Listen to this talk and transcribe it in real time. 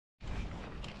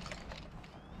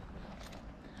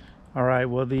All right,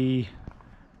 well, the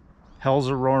Hell's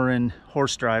A-Roarin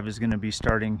horse drive is going to be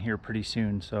starting here pretty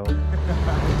soon, so.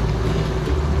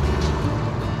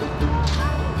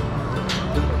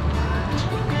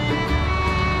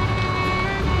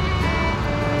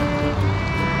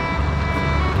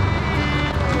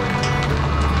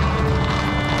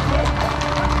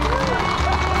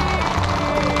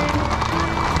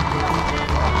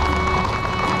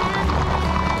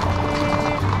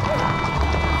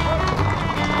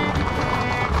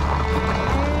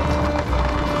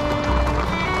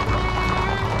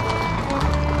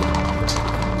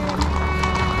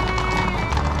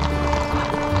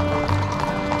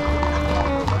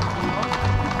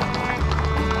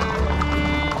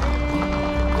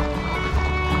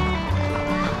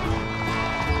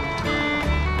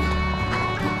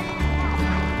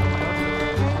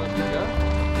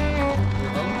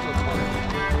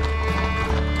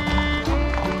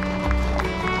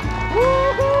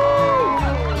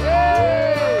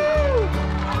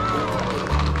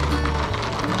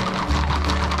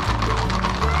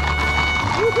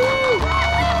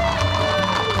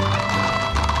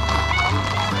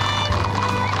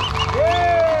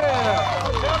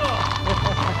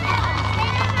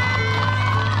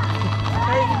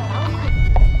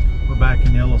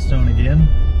 Yellowstone again.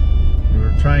 We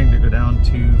were trying to go down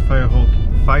to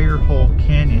Firehole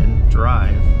Canyon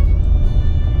Drive,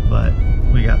 but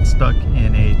we got stuck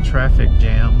in a traffic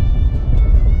jam.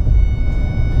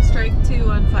 Strike 2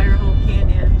 on Firehole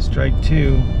Canyon. Strike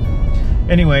 2.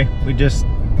 Anyway,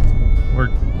 we're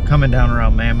coming down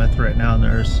around Mammoth right now, and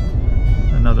there's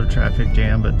another traffic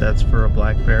jam, but that's for a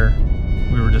black bear.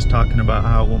 We were just talking about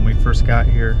how when we first got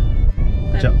here,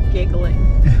 I'm giggling.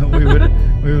 we would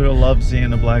have loved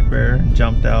seeing a black bear and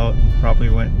jumped out and probably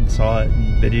went and saw it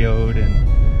and videoed,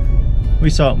 and we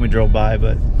saw it when we drove by,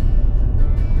 but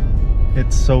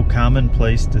it's so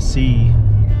commonplace to see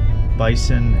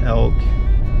bison, elk,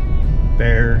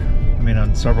 bear. I mean,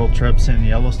 on several trips in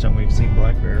Yellowstone we've seen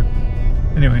black bear.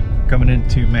 Anyway, coming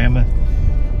into Mammoth.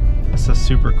 It's a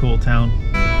super cool town.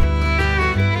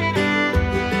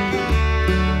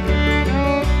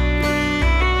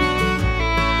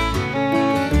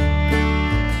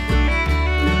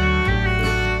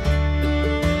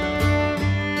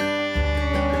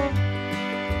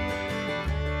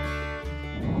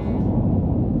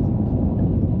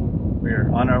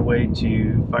 On our way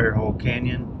to Firehole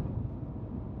Canyon.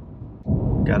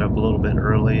 Got up a little bit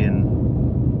early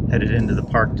and headed into the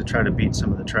park to try to beat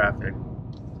some of the traffic.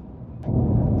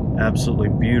 Absolutely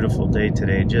beautiful day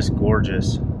today, just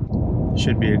gorgeous.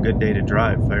 Should be a good day to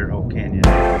drive Firehole Canyon.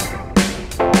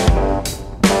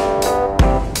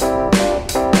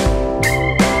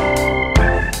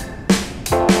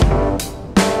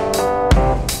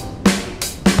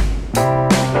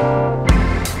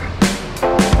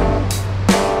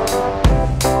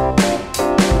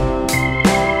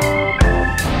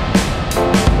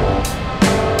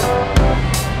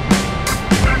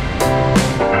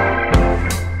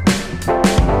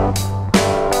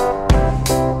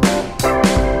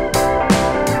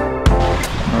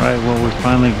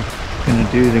 Finally going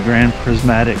to do the Grand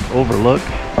Prismatic Overlook,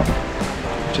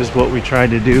 which is what we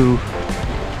tried to do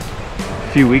a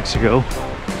few weeks ago.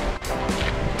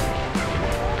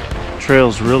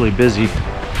 Trail's really busy.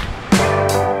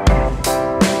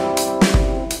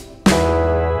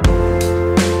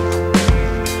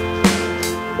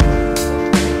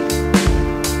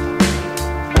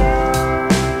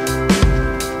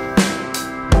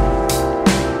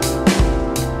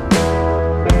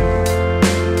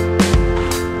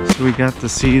 We got to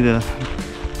see the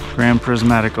Grand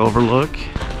Prismatic Overlook.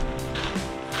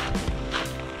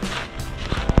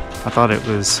 I thought it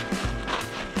was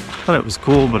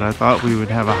cool, but I thought we would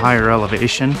have a higher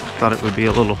elevation. Thought it would be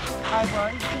a little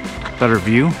better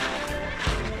view.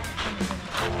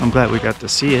 I'm glad we got to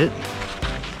see it.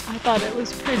 I thought it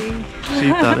was pretty. She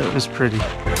thought it was pretty.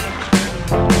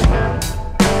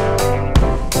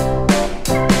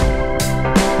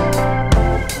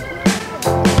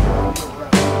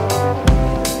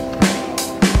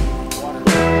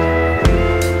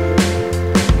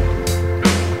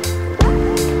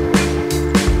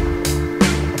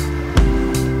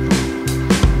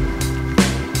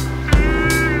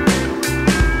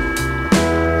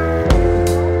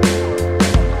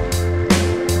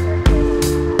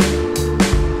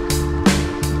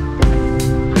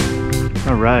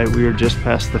 Alright, we are just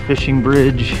past the fishing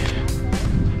bridge,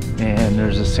 and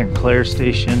there's a Sinclair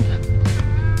station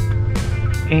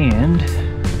and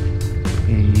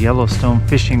a Yellowstone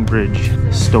fishing bridge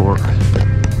store.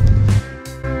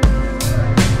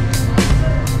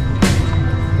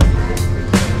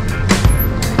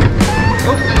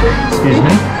 Oh. Excuse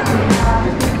me.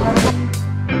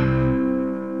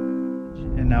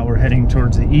 And now we're heading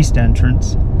towards the east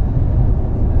entrance.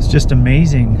 It's just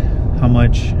amazing how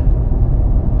much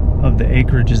of the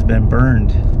acreage has been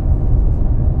burned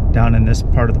down in this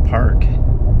part of the park.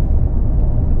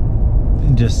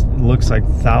 It just looks like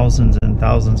thousands and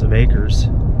thousands of acres.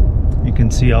 You can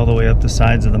see all the way up the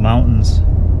sides of the mountains,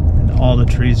 and all the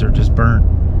trees are just burnt.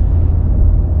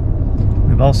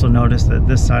 We've also noticed that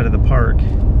this side of the park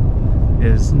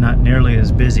is not nearly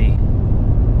as busy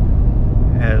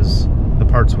as the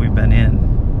parts we've been in,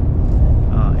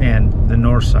 and the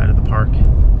north side of the park.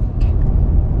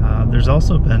 There's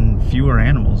also been fewer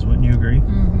animals, wouldn't you agree?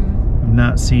 Mm-hmm. I've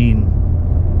not seen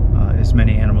as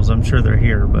many animals. I'm sure they're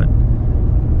here, but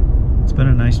it's been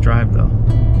a nice drive though.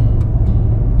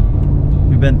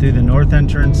 We've been through the north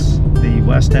entrance, the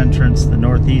west entrance, the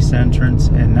northeast entrance,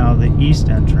 and now the east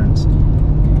entrance.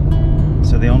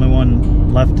 So the only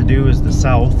one left to do is the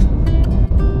south.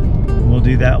 We'll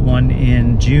do that one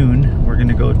in June. We're going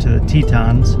to go to the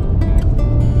Tetons,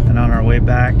 and on our way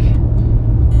back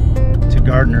to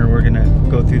Gardiner, we're going to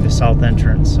go through the south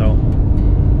entrance. So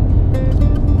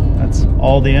that's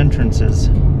all the entrances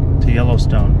to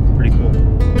Yellowstone. Pretty cool.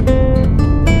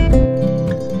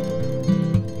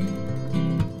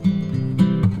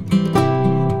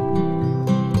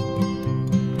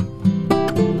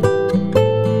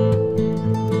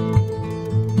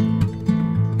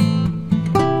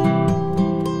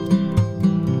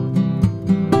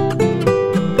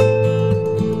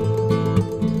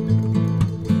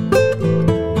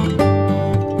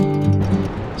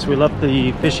 So we left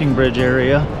the fishing bridge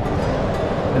area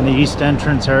and the east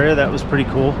entrance area. That was pretty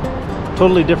cool.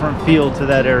 Totally different feel to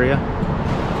that area.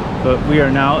 But we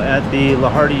are now at the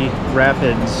Lahardy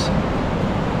Rapids.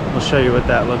 We'll show you what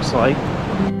that looks like.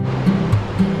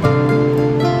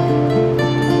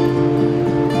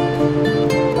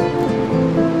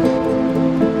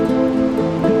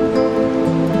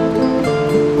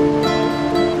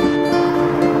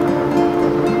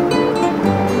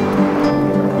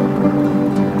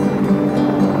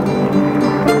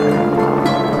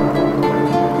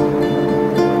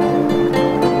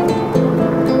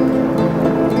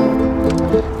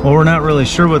 Well, we're not really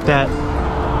sure what that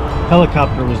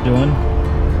helicopter was doing.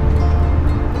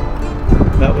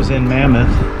 That was in Mammoth.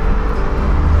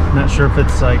 Not sure if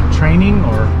it's like training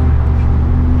or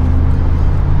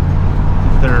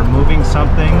if they're moving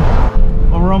something.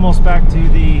 Well, we're almost back to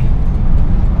the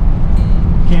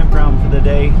campground for the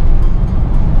day.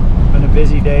 It's been a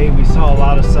busy day. We saw a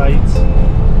lot of sights.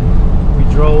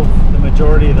 We drove the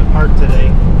majority of the park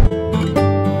today.